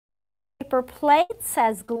paper plates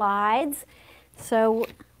as glides. So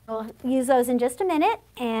we'll use those in just a minute,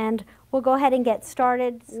 and we'll go ahead and get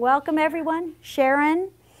started. Welcome everyone.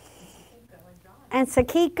 Sharon and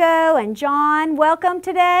Sakiko and John, welcome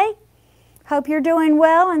today. Hope you're doing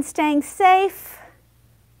well and staying safe.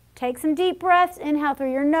 Take some deep breaths. Inhale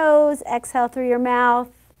through your nose, exhale through your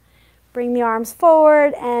mouth. Bring the arms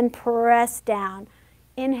forward and press down.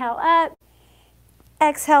 Inhale up,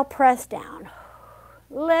 exhale, press down.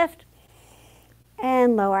 Lift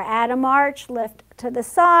and lower. Add a march, lift to the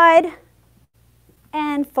side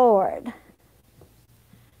and forward.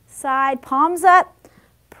 Side, palms up,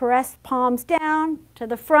 press palms down to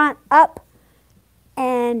the front, up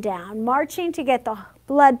and down. Marching to get the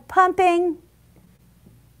blood pumping.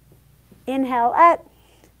 Inhale up,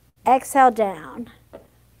 exhale down.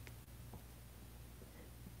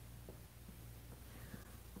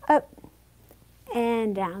 Up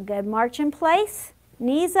and down. Good. March in place.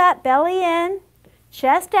 Knees up, belly in,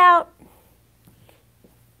 chest out.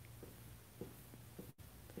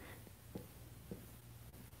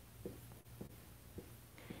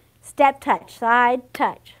 Step touch, side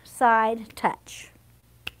touch, side touch.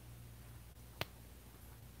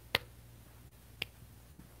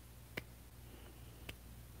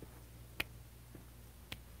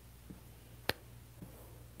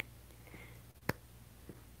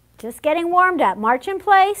 Just getting warmed up. March in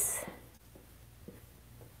place.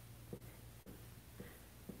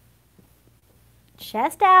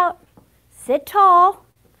 Chest out. Sit tall.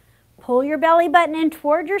 Pull your belly button in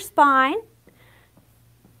toward your spine.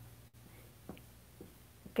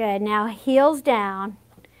 Good. Now heels down.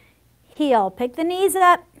 Heel. Pick the knees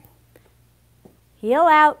up. Heel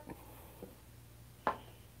out.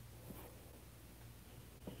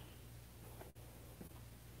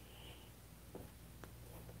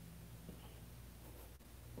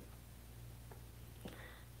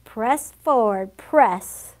 Press forward,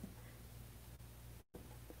 press.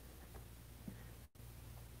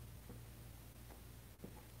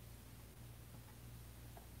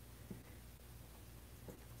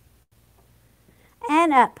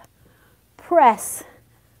 And up, press,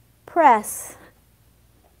 press.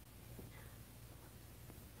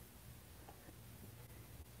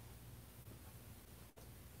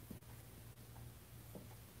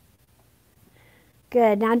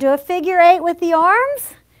 Good, now do a figure 8 with the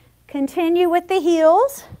arms. Continue with the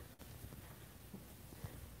heels.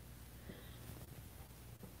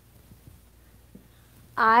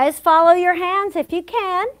 Eyes follow your hands if you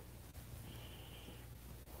can.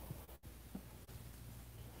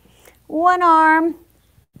 One arm,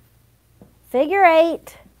 figure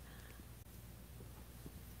 8.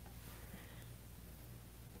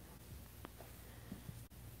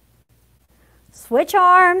 Switch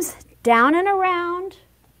arms, down and around.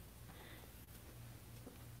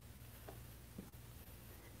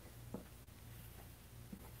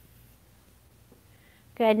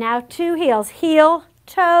 Good, now 2 heels. Heel,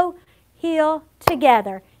 toe, heel,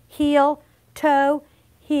 together. Heel, toe,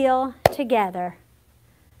 heel, together.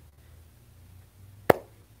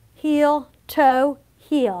 Heel, toe,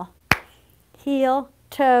 heel. Heel,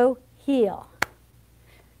 toe, heel.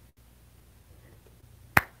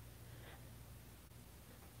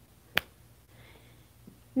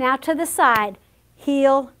 Now to the side.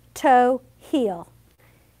 Heel, toe, heel.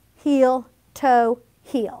 Heel, toe,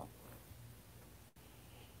 heel.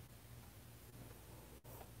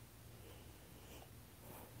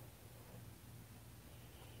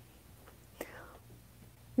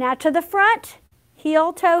 Now to the front,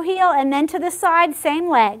 heel, toe, heel, and then to the side, same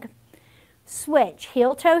leg. Switch,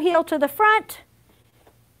 heel, toe, heel to the front,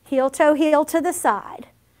 heel, toe, heel to the side.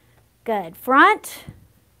 Good, front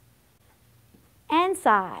and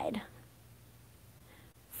side.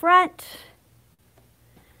 Front,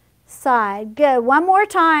 side. Good, one more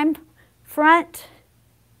time. Front,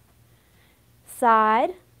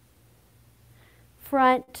 side,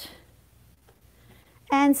 front,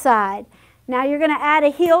 and side. Now you're going to add a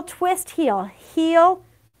heel, twist, heel. Heel,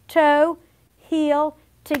 toe, heel,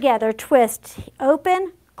 together. Twist.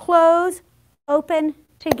 Open, close, open,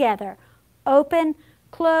 together. Open,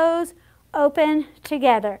 close, open,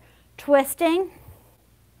 together. Twisting.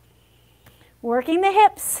 Working the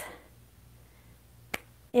hips.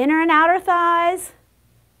 Inner and outer thighs.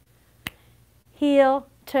 Heel,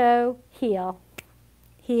 toe, heel.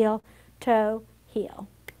 Heel, toe, heel.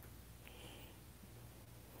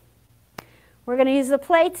 We're going to use the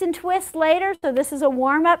plates and twists later, so this is a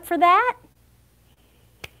warm-up for that.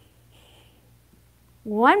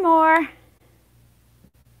 One more.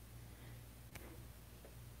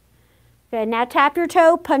 Good, now tap your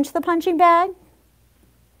toe, punch the punching bag.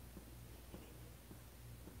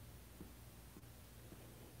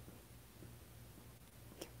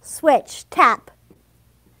 switch, tap.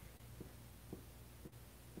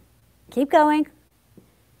 Keep going.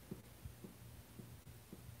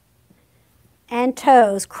 And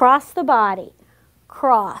toes, cross the body.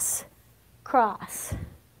 Cross, cross.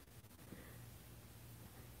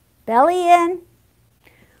 Belly in.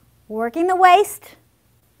 Working the waist.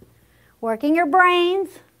 Working your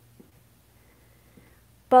brains.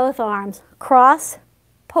 Both arms. Cross,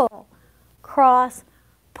 pull. Cross,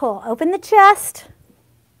 pull. Open the chest.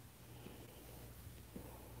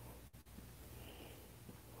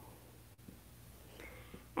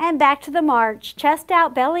 And back to the march. Chest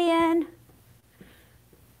out, belly in.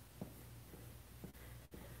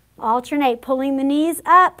 Alternate pulling the knees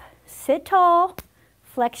up. Sit tall.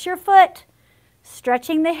 Flex your foot.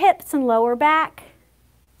 Stretching the hips and lower back.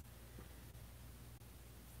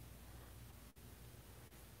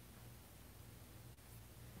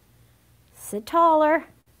 Sit taller.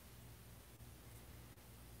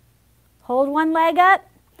 Hold one leg up.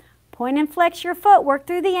 Point and flex your foot. Work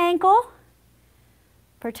through the ankle.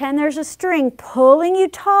 Pretend there's a string pulling you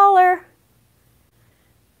taller.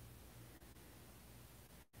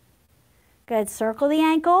 Good. Circle the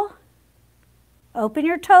ankle. Open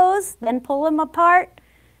your toes, then pull them apart.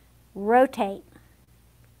 Rotate.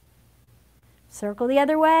 Circle the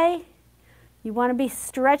other way. You want to be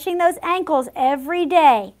stretching those ankles every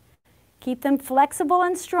day. Keep them flexible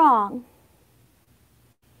and strong.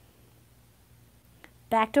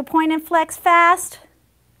 Back to point and flex fast.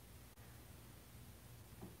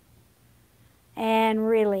 And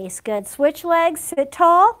release. Good. Switch legs, sit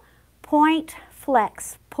tall, point,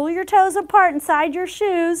 flex. Pull your toes apart inside your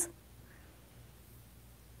shoes.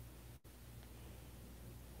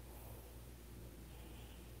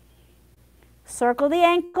 Circle the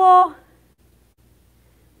ankle.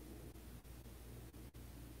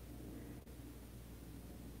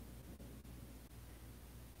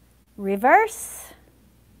 Reverse.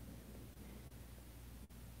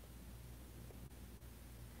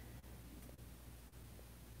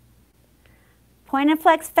 Point and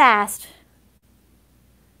flex fast.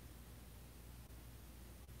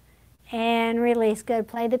 And release. Good.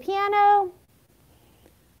 Play the piano.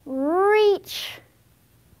 Reach.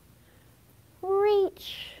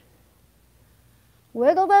 Reach.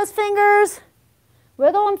 Wiggle those fingers.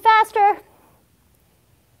 Wiggle them faster.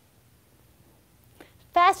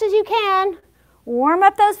 Fast as you can. Warm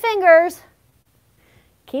up those fingers.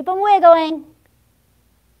 Keep them wiggling.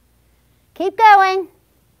 Keep going.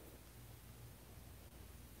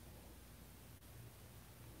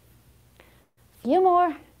 Few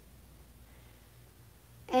more.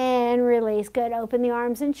 And release. Good. Open the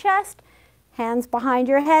arms and chest. Hands behind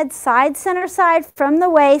your head. Side, center, side from the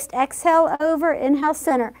waist. Exhale over. Inhale,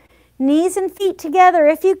 center. Knees and feet together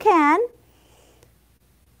if you can.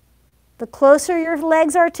 The closer your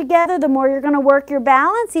legs are together, the more you're going to work your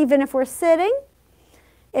balance, even if we're sitting.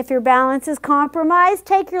 If your balance is compromised,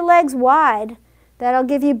 take your legs wide. That'll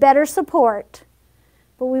give you better support.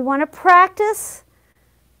 But we want to practice.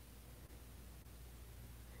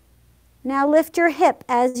 Now lift your hip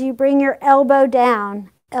as you bring your elbow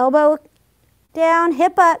down. Elbow down,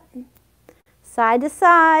 hip up, side to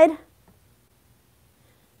side.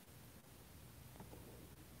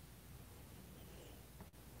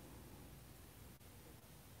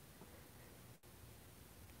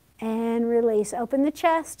 And release. Open the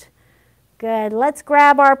chest. Good. Let's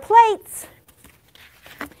grab our plates.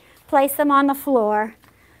 Place them on the floor.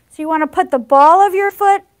 So you want to put the ball of your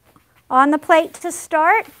foot on the plate to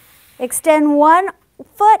start. Extend one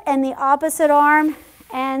foot and the opposite arm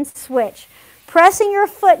and switch. Pressing your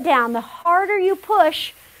foot down. The harder you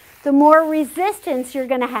push, the more resistance you're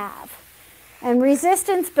going to have. And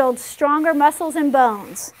resistance builds stronger muscles and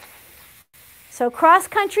bones. So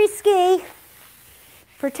cross-country ski.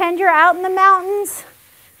 Pretend you're out in the mountains.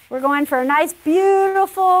 We're going for a nice,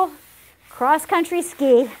 beautiful cross-country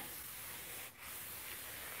ski.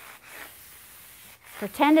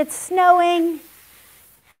 Pretend it's snowing.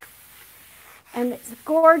 And it's a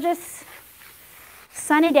gorgeous,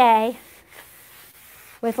 sunny day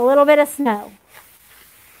with a little bit of snow.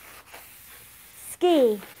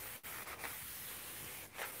 Ski.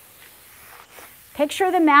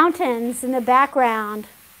 Picture the mountains in the background.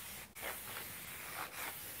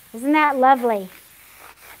 Isn't that lovely?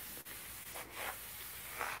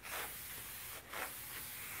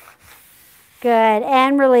 Good,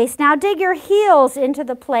 and release. Now dig your heels into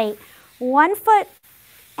the plate. One foot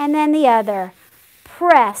and then the other.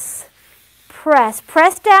 Press, press.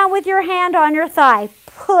 Press down with your hand on your thigh.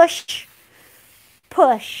 Push,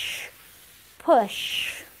 push,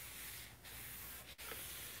 push.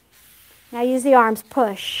 Now use the arms.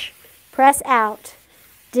 Push, press out.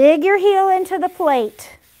 Dig your heel into the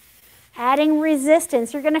plate, adding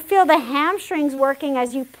resistance. You're going to feel the hamstrings working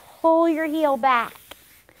as you pull your heel back.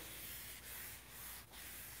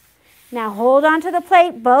 Now hold onto the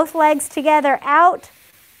plate, both legs together, out,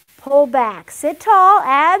 pull back. Sit tall,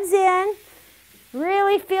 abs in.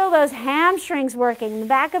 Really feel those hamstrings working, the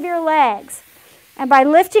back of your legs. And by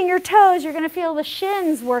lifting your toes, you're going to feel the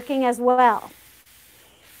shins working as well.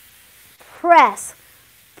 Press,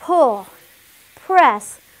 pull,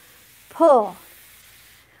 press, pull.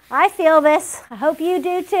 I feel this. I hope you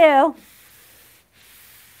do too.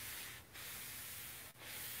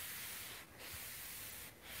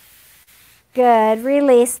 Good.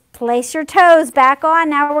 Release. Place your toes back on.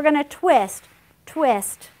 Now we're going to twist,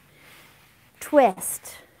 twist,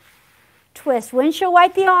 twist, twist. Windshield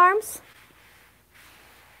wipe the arms.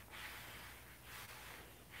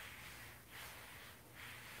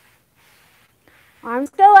 Arms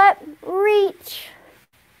go up. Reach.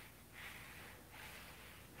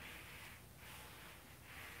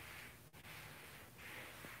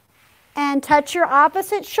 And touch your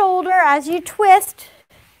opposite shoulder as you twist.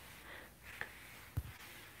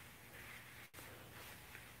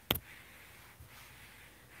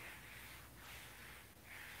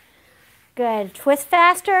 Good. Twist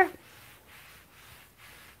faster.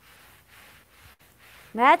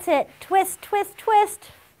 That's it. Twist, twist,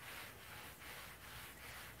 twist.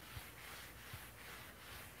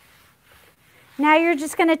 Now you're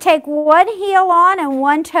just going to take one heel on and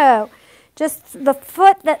one toe. Just the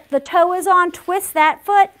foot that the toe is on, twist that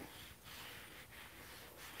foot.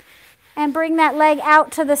 And bring that leg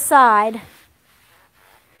out to the side.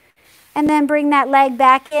 And then bring that leg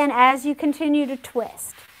back in as you continue to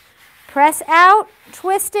twist. Press out,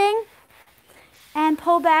 twisting, and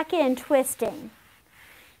pull back in, twisting.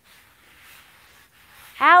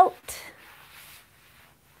 Out,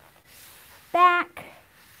 back,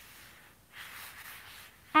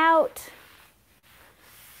 out,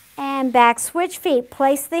 and back. Switch feet.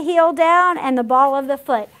 Place the heel down and the ball of the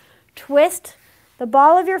foot. Twist. The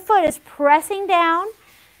ball of your foot is pressing down,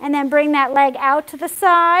 and then bring that leg out to the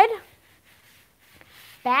side,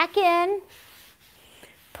 back in.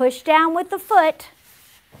 Push down with the foot,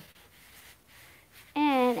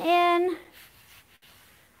 and in,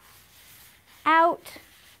 out,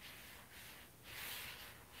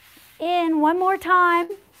 in. One more time.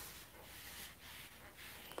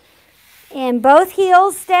 In, both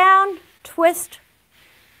heels down, twist.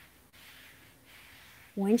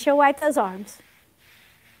 Windshield wipe those arms.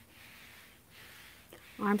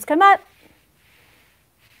 Arms come up.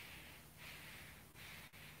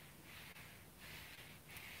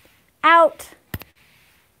 Out.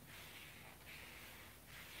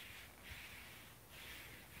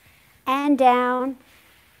 And down.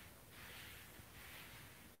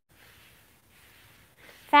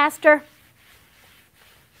 Faster.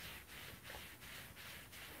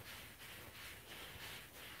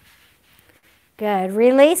 Good.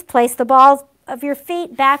 Release. Place the balls of your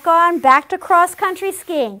feet back on, back to cross-country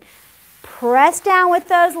skiing. Press down with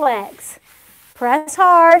those legs. Press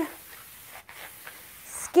hard.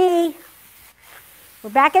 Ski. We're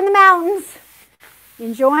back in the mountains,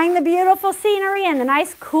 enjoying the beautiful scenery and the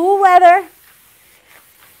nice cool weather.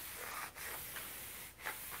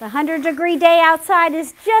 The 100-degree day outside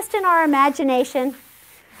is just in our imagination.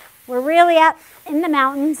 We're really up in the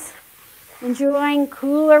mountains, enjoying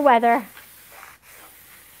cooler weather.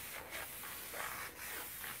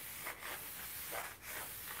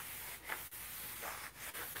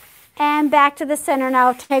 And back to the center.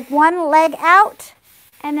 Now take one leg out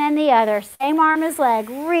and then the other. Same arm as leg.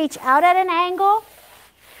 Reach out at an angle.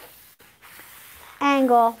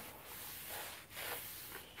 Angle.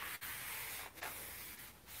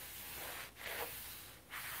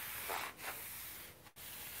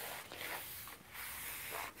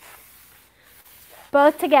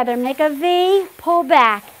 Both together. Make a V, pull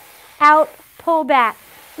back. Out, pull back.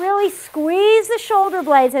 Really squeeze the shoulder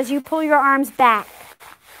blades as you pull your arms back.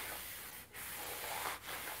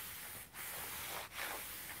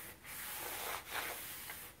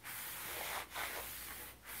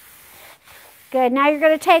 Good. Now you're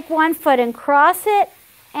going to take one foot and cross it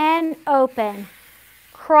and open.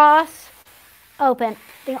 Cross, open.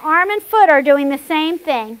 The arm and foot are doing the same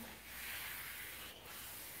thing.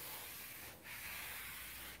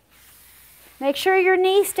 Make sure your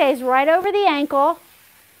knee stays right over the ankle.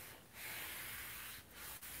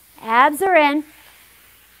 Abs are in.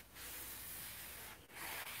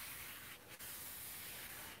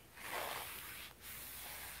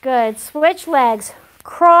 Good. Switch legs.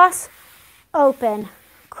 Cross, open,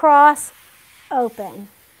 cross, open.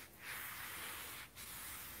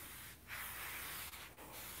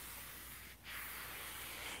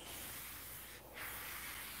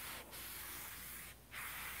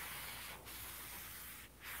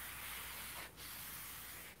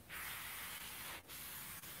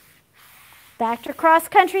 Back to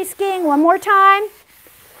cross-country skiing one more time.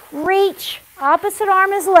 Reach, opposite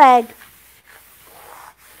arm is leg.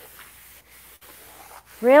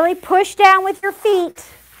 Really push down with your feet.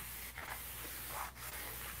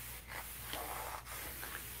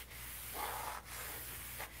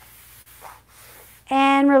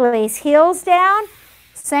 And release. Heels down,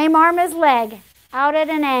 same arm as leg. Out at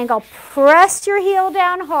an angle. Press your heel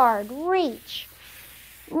down hard. Reach.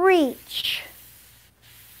 Reach.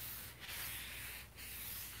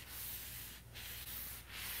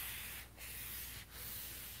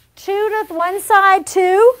 Two to one side,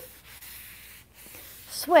 two.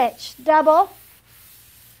 Switch. Double.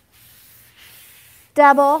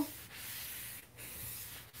 Double.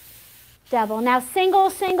 Double. Now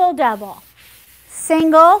single, single, double.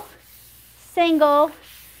 Single, single,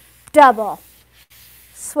 double.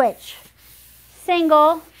 Switch.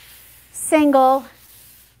 Single, single,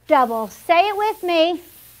 double. Say it with me.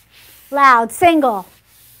 Loud. Single,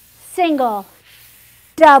 single,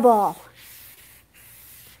 double.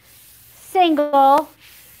 Single,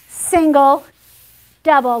 single,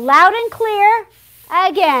 double. Loud and clear.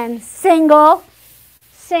 Again. Single,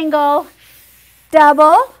 single,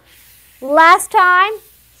 double. Last time.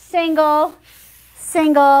 Single,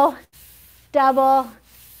 single, double.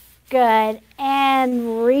 Good.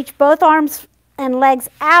 And reach both arms and legs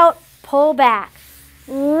out. Pull back.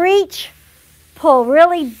 Reach, pull.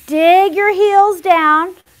 Really dig your heels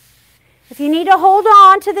down. If you need to hold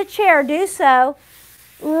on to the chair, do so.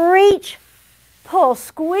 Reach, pull.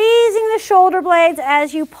 Squeezing the shoulder blades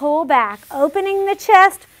as you pull back. Opening the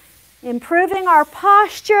chest, improving our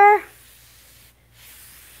posture.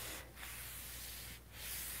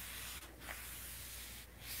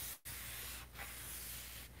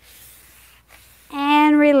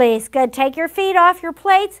 And release. Good. Take your feet off your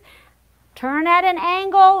plates. Turn at an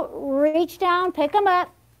angle. Reach down. Pick them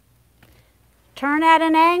up. Turn at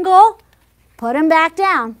an angle. Put them back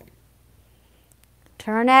down.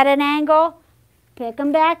 Turn at an angle. Pick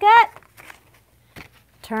them back up.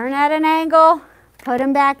 Turn at an angle. Put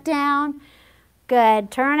them back down.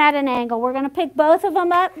 Good. Turn at an angle. We're going to pick both of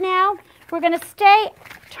them up now. We're going to stay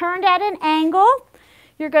turned at an angle.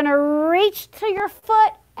 You're going to reach to your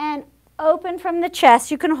foot and open from the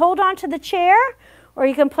chest. You can hold on to the chair or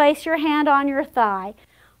you can place your hand on your thigh.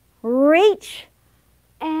 Reach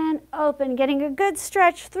and open, getting a good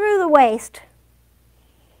stretch through the waist.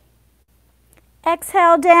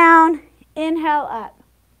 Exhale down, inhale up.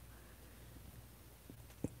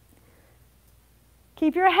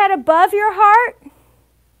 Keep your head above your heart.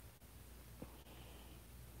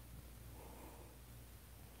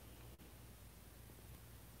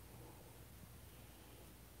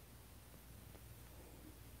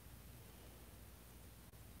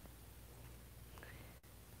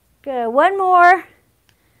 Good. One more.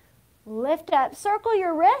 Lift up. Circle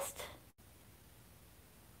your wrist.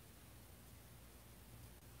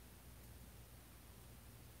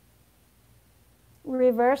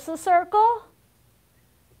 Reverse the circle.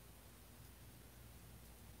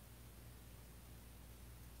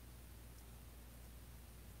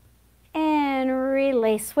 And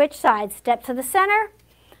release. Switch sides. Step to the center.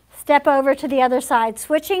 Step over to the other side.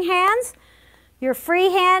 Switching hands. Your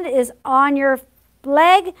free hand is on your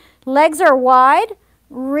leg. Legs are wide.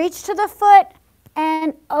 Reach to the foot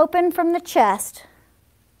and open from the chest.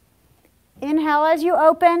 Inhale as you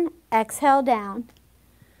open. Exhale down.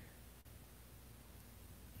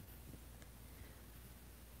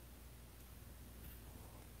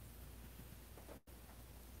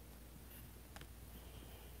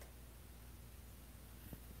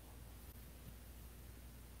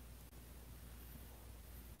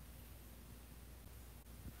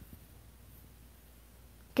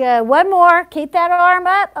 Good. One more. Keep that arm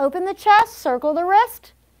up. Open the chest. Circle the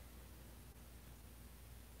wrist.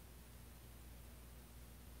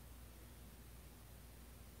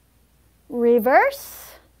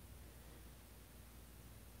 Reverse.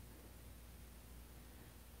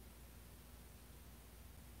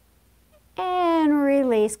 And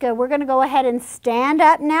release. Good. We're going to go ahead and stand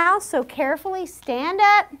up now. So carefully stand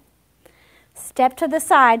up. Step to the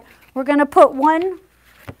side. We're going to put one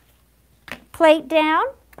plate down.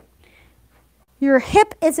 Your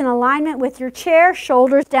hip is in alignment with your chair,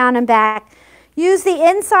 shoulders down and back. Use the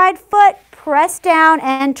inside foot, press down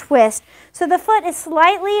and twist. So the foot is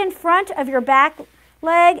slightly in front of your back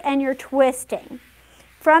leg and you're twisting.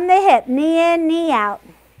 From the hip, knee in, knee out.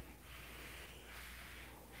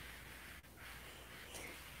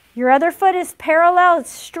 Your other foot is parallel, it's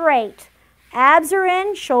straight. Abs are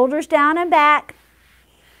in, shoulders down and back.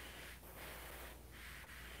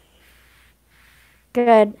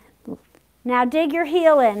 Good. Now dig your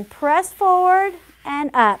heel in. Press forward and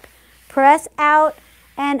up. Press out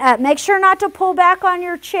and up. Make sure not to pull back on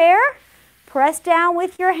your chair. Press down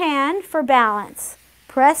with your hand for balance.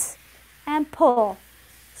 Press and pull.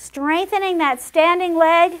 Strengthening that standing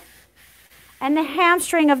leg and the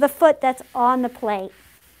hamstring of the foot that's on the plate.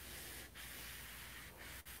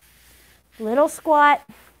 Little squat.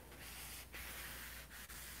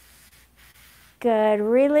 Good.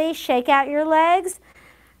 Release. Shake out your legs.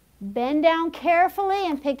 Bend down carefully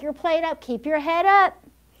and pick your plate up. Keep your head up.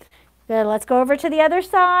 Good. Let's go over to the other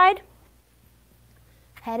side.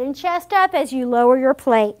 Head and chest up as you lower your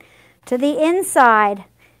plate. To the inside.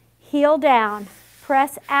 Heel down.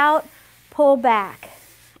 Press out. Pull back.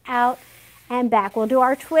 Out and back. We'll do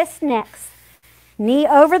our twist next. Knee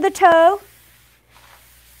over the toe.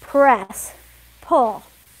 Press. Pull.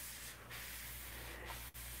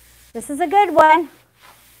 This is a good one.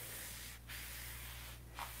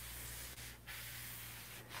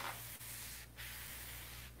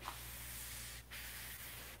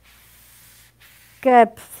 Good.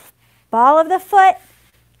 Ball of the foot,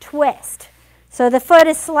 twist. So the foot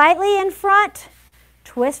is slightly in front,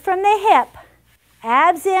 twist from the hip.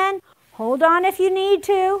 Abs in, hold on if you need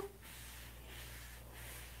to.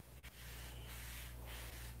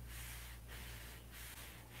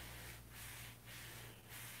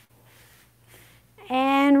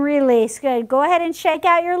 And release. Good. Go ahead and shake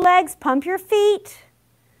out your legs, pump your feet.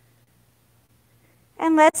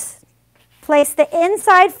 And let's place the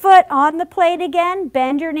inside foot on the plate again.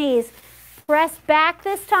 Bend your knees. Press back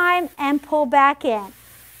this time and pull back in.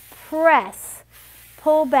 Press.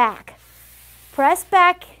 Pull back. Press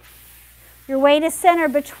back. Your weight is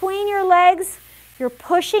centered between your legs. You're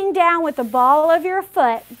pushing down with the ball of your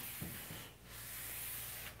foot.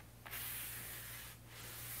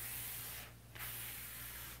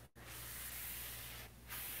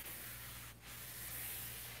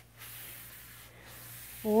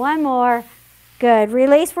 One more. Good.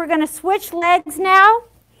 Release. We're going to switch legs now.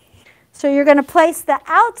 So you're going to place the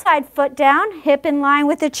outside foot down, hip in line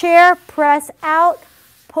with the chair, press out,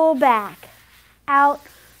 pull back, out,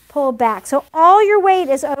 pull back. So all your weight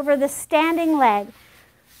is over the standing leg.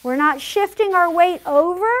 We're not shifting our weight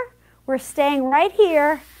over. We're staying right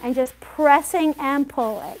here and just pressing and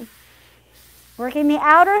pulling. Working the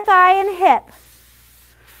outer thigh and hip.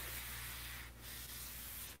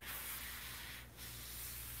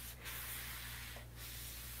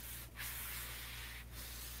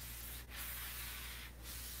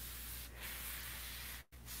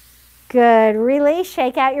 Good. Release.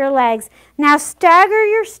 Shake out your legs. Now stagger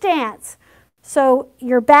your stance. So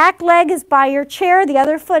your back leg is by your chair. The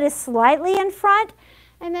other foot is slightly in front.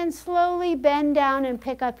 And then slowly bend down and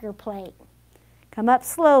pick up your plate. Come up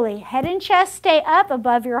slowly. Head and chest stay up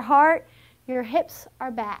above your heart. Your hips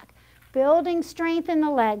are back. Building strength in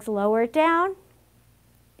the legs. Lower it down.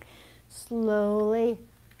 Slowly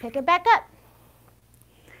pick it back up.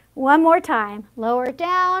 One more time. Lower it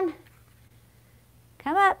down.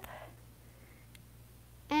 Come up.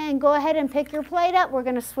 And go ahead and pick your plate up. We're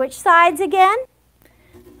going to switch sides again.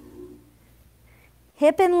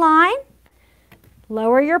 Hip in line.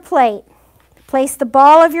 Lower your plate. Place the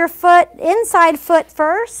ball of your foot, inside foot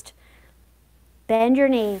first. Bend your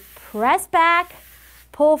knee. Press back.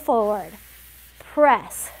 Pull forward.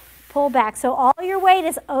 Press. Pull back. So all your weight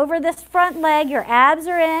is over this front leg. Your abs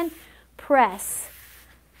are in. Press.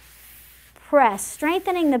 Press.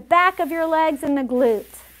 Strengthening the back of your legs and the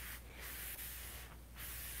glutes.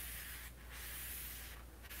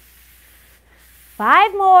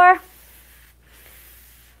 Five more.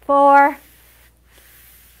 4,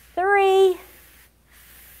 3,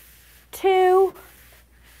 2,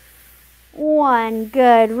 1.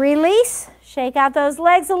 Good. Release. Shake out those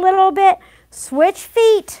legs a little bit. Switch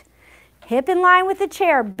feet. Hip in line with the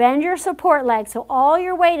chair. Bend your support leg. So all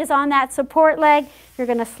your weight is on that support leg. You're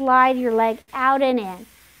going to slide your leg out and in.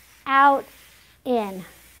 Out, in.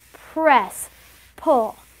 Press.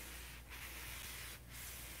 Pull.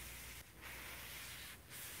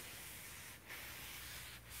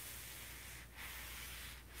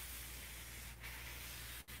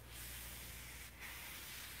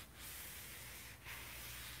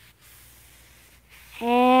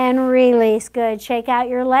 And release. Good. Shake out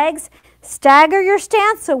your legs. Stagger your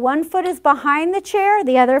stance so one foot is behind the chair,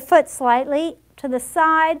 the other foot slightly to the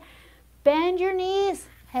side. Bend your knees,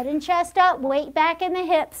 head and chest up, weight back in the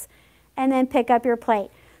hips, and then pick up your plate.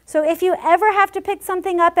 So if you ever have to pick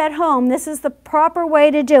something up at home, this is the proper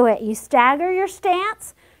way to do it. You stagger your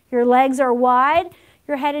stance, your legs are wide,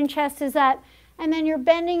 your head and chest is up, and then you're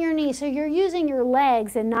bending your knees. So you're using your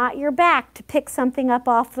legs and not your back to pick something up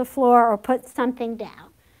off the floor or put something down.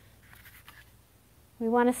 We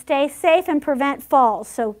want to stay safe and prevent falls.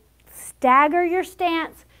 So stagger your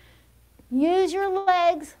stance. Use your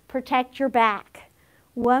legs. Protect your back.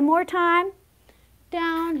 One more time.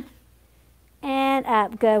 Down and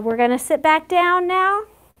up. Good. We're going to sit back down now.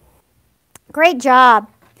 Great job.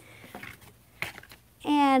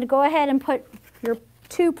 And go ahead and put your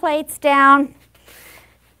 2 plates down.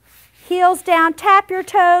 Heels down. Tap your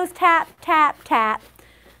toes. Tap, tap, tap.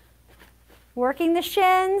 Working the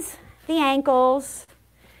shins, the ankles.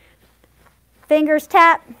 Fingers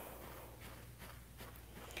tap.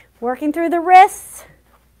 Working through the wrists.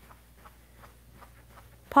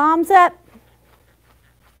 Palms up.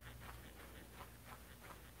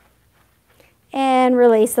 And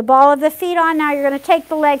release the ball of the feet on. Now you're going to take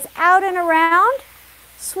the legs out and around.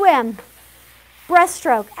 Swim.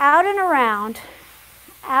 Breaststroke. Out and around.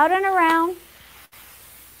 Out and around.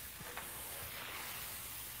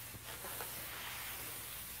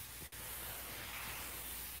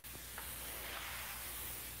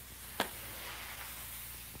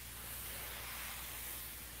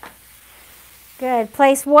 Good.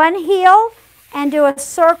 Place one heel and do a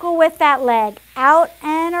circle with that leg. Out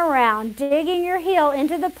and around. Digging your heel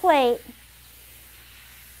into the plate.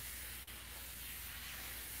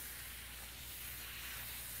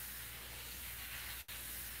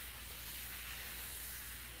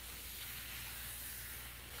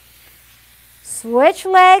 Switch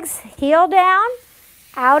legs. Heel down.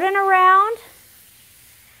 Out and around.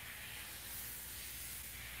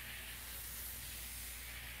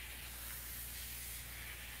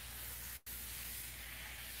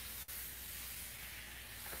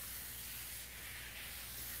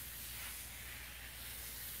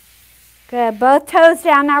 Good. Both toes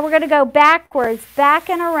down. Now we're going to go backwards, back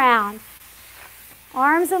and around.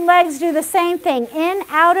 Arms and legs do the same thing. In,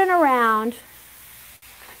 out, and around.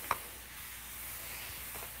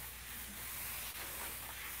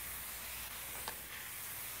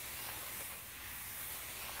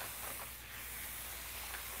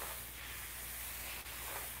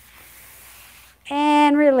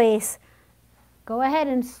 And release. Go ahead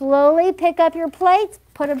and slowly pick up your plates,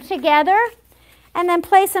 put them together, and then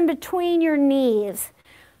place them between your knees.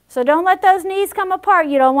 So don't let those knees come apart.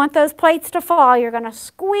 You don't want those plates to fall. You're going to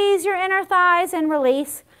squeeze your inner thighs and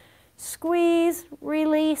release. Squeeze,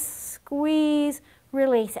 release, squeeze,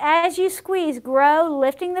 release. As you squeeze, grow,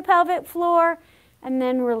 lifting the pelvic floor, and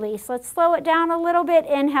then release. Let's slow it down a little bit.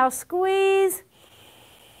 Inhale, squeeze.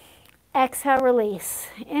 Exhale, release.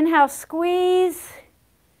 Inhale, squeeze.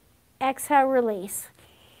 Exhale, release.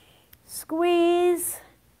 Squeeze,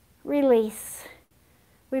 release.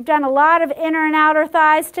 We've done a lot of inner and outer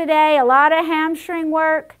thighs today, a lot of hamstring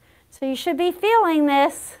work. So you should be feeling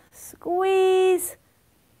this. Squeeze,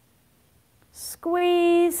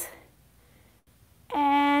 squeeze,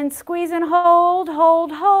 and squeeze and hold,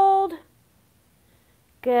 hold, hold.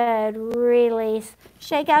 Good, release.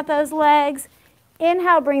 Shake out those legs.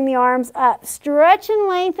 Inhale, bring the arms up. Stretch and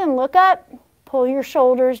lengthen, look up. Pull your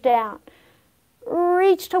shoulders down.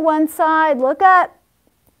 Reach to one side, look up.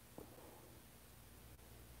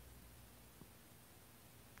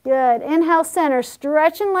 Good. Inhale, center.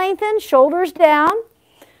 Stretch and lengthen, shoulders down.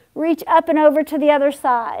 Reach up and over to the other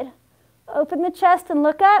side. Open the chest and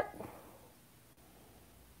look up.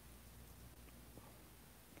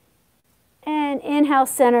 And inhale,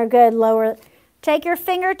 center. Good. Lower. Take your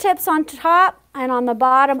fingertips on top and on the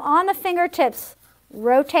bottom. On the fingertips,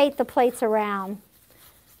 rotate the plates around.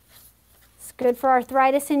 It's good for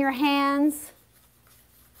arthritis in your hands.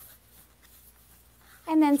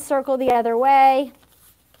 And then circle the other way.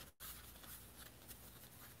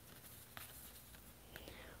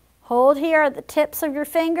 Hold here at the tips of your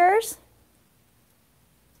fingers.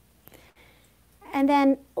 And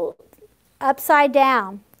then upside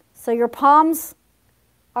down. So your palms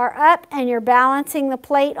are up and you're balancing the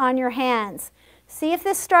plate on your hands. See if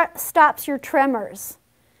this stops your tremors.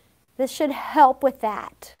 This should help with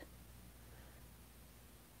that.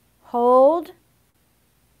 Hold.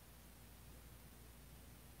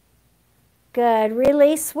 Good.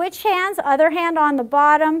 Release. Switch hands. Other hand on the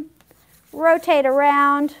bottom. Rotate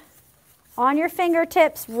around. On your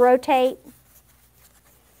fingertips, rotate.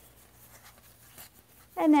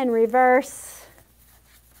 And then reverse.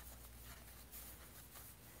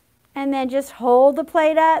 And then just hold the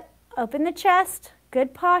plate up. Open the chest.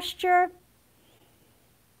 Good posture.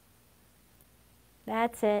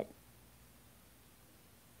 That's it.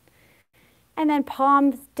 And then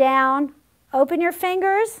palms down. Open your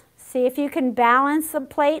fingers. See if you can balance the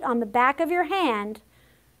plate on the back of your hand.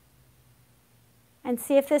 And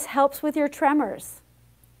see if this helps with your tremors.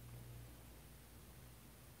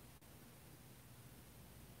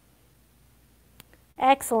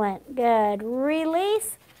 Excellent. Good.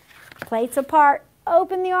 Release. Plates apart.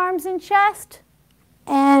 Open the arms and chest.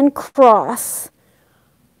 And cross.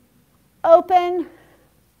 Open.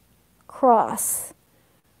 Cross.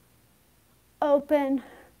 Open.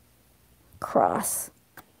 Cross.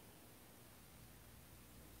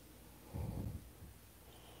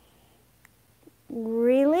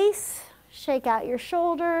 Release. Shake out your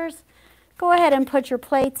shoulders. Go ahead and put your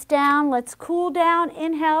plates down. Let's cool down.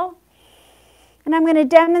 Inhale. And I'm going to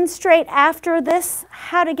demonstrate after this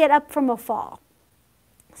how to get up from a fall.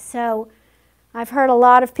 So I've heard a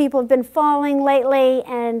lot of people have been falling lately,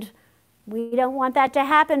 and we don't want that to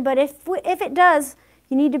happen. But if it does,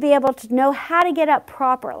 you need to be able to know how to get up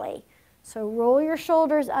properly. So roll your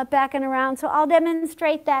shoulders up, back, and around. So I'll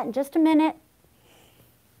demonstrate that in just a minute.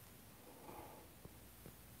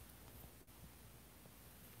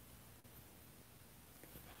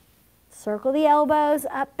 Circle the elbows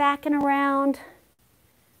up, back, and around.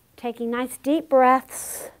 Taking nice deep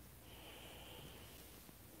breaths.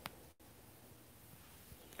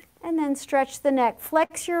 And then stretch the neck.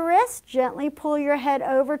 Flex your wrist. Gently pull your head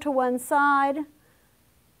over to one side.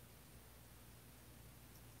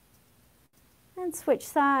 And switch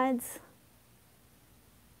sides.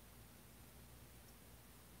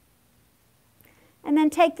 And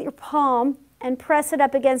then take your palm and press it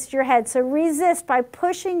up against your head. So resist by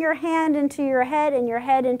pushing your hand into your head and your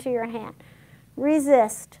head into your hand.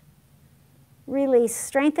 Resist. Release.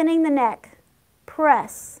 Strengthening the neck.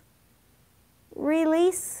 Press.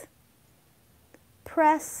 Release.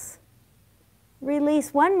 Press.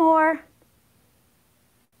 Release. One more.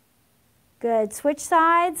 Good. Switch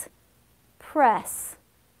sides. Press.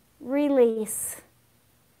 Release.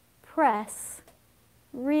 Press.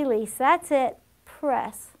 Release. That's it.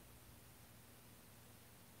 Press.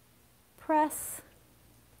 Press.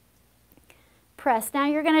 Press. Now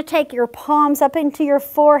you're going to take your palms up into your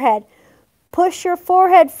forehead. Push your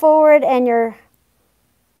forehead forward and your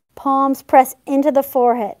palms press into the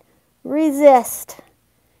forehead. Resist.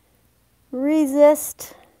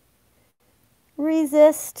 Resist.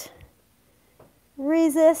 Resist.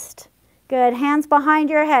 Resist. Good. Hands behind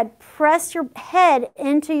your head. Press your head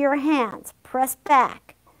into your hands. Press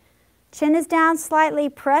back. Chin is down slightly.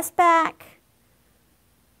 Press back.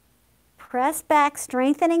 Press back,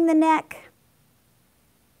 strengthening the neck.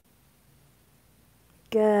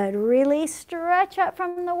 Good. Really stretch up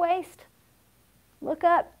from the waist. Look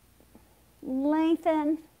up.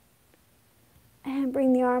 Lengthen. And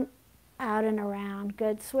bring the arm out and around.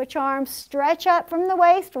 Good. Switch arms. Stretch up from the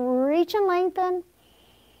waist. Reach and lengthen.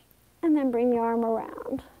 And then bring the arm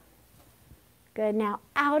around. Good. Now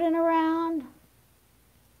out and around.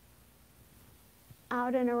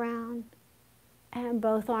 Out and around. And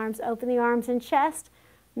both arms. Open the arms and chest.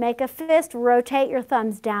 Make a fist. Rotate your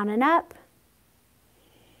thumbs down and up.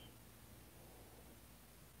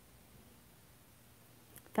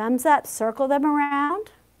 Thumbs up. Circle them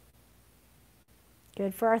around.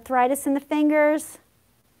 Good for arthritis in the fingers.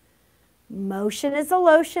 Motion is a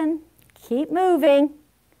lotion. Keep moving.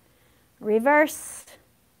 Reverse.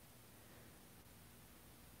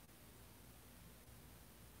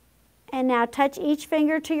 And now touch each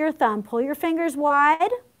finger to your thumb. Pull your fingers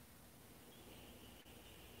wide.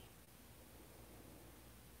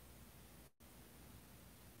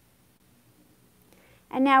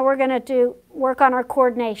 And now we're going to work on our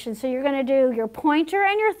coordination. So you're going to do your pointer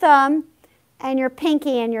and your thumb and your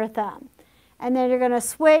pinky and your thumb. And then you're going to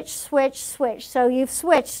switch, switch, switch. So you've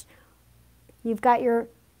switched. You've got your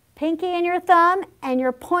pinky and your thumb and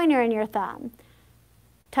your pointer and your thumb.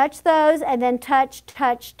 Touch those and then touch,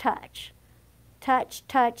 touch, touch. Touch,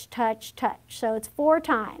 touch, touch, touch. So it's 4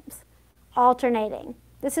 times, alternating.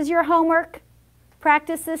 This is your homework.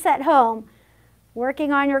 Practice this at home,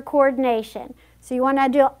 working on your coordination. So you want to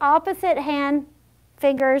do opposite hand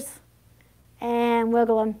fingers and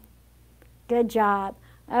wiggle them. Good job.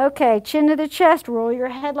 Okay, chin to the chest. Roll your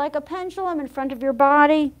head like a pendulum in front of your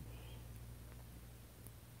body.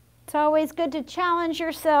 It's always good to challenge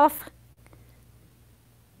yourself.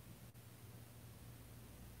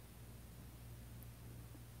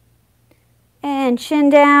 And chin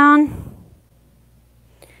down.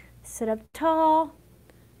 Sit up tall.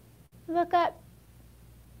 Look up.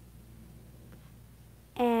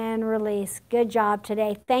 And release. Good job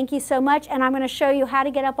today. Thank you so much. And I'm going to show you how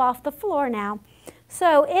to get up off the floor now.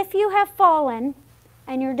 So if you have fallen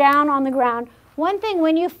and you're down on the ground, one thing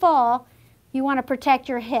when you fall, you want to protect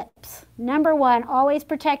your hips. Number one, always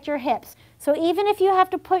protect your hips. So even if you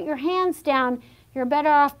have to put your hands down, you're better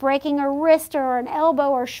off breaking a wrist or an elbow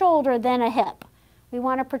or shoulder than a hip. We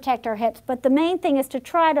want to protect our hips. But the main thing is to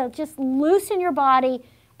try to just loosen your body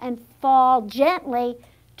and fall gently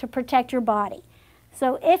to protect your body.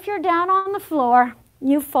 So if you're down on the floor,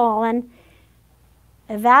 you've fallen,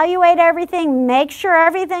 evaluate everything, make sure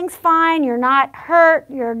everything's fine, you're not hurt,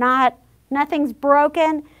 nothing's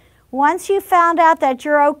broken. Once you found out that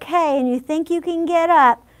you're okay and you think you can get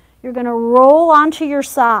up, you're going to roll onto your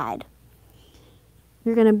side.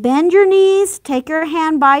 You're going to bend your knees, take your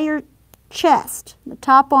hand by your chest, the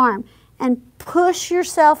top arm, and push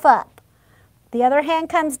yourself up. The other hand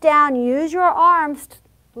comes down, use your arms to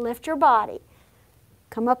lift your body.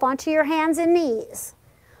 Come up onto your hands and knees.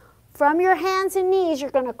 From your hands and knees,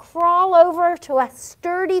 you're going to crawl over to a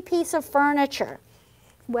sturdy piece of furniture.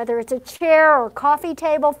 Whether it's a chair or a coffee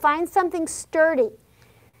table, find something sturdy.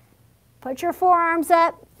 Put your forearms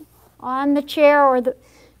up on the chair or the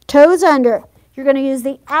toes under. You're going to use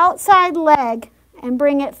the outside leg and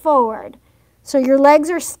bring it forward. So your legs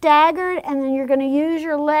are staggered, and then you're going to use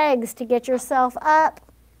your legs to get yourself up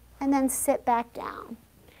and then sit back down.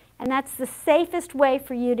 And that's the safest way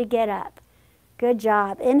for you to get up. Good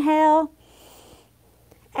job. Inhale,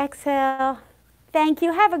 exhale. Thank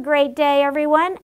you. Have a great day, everyone.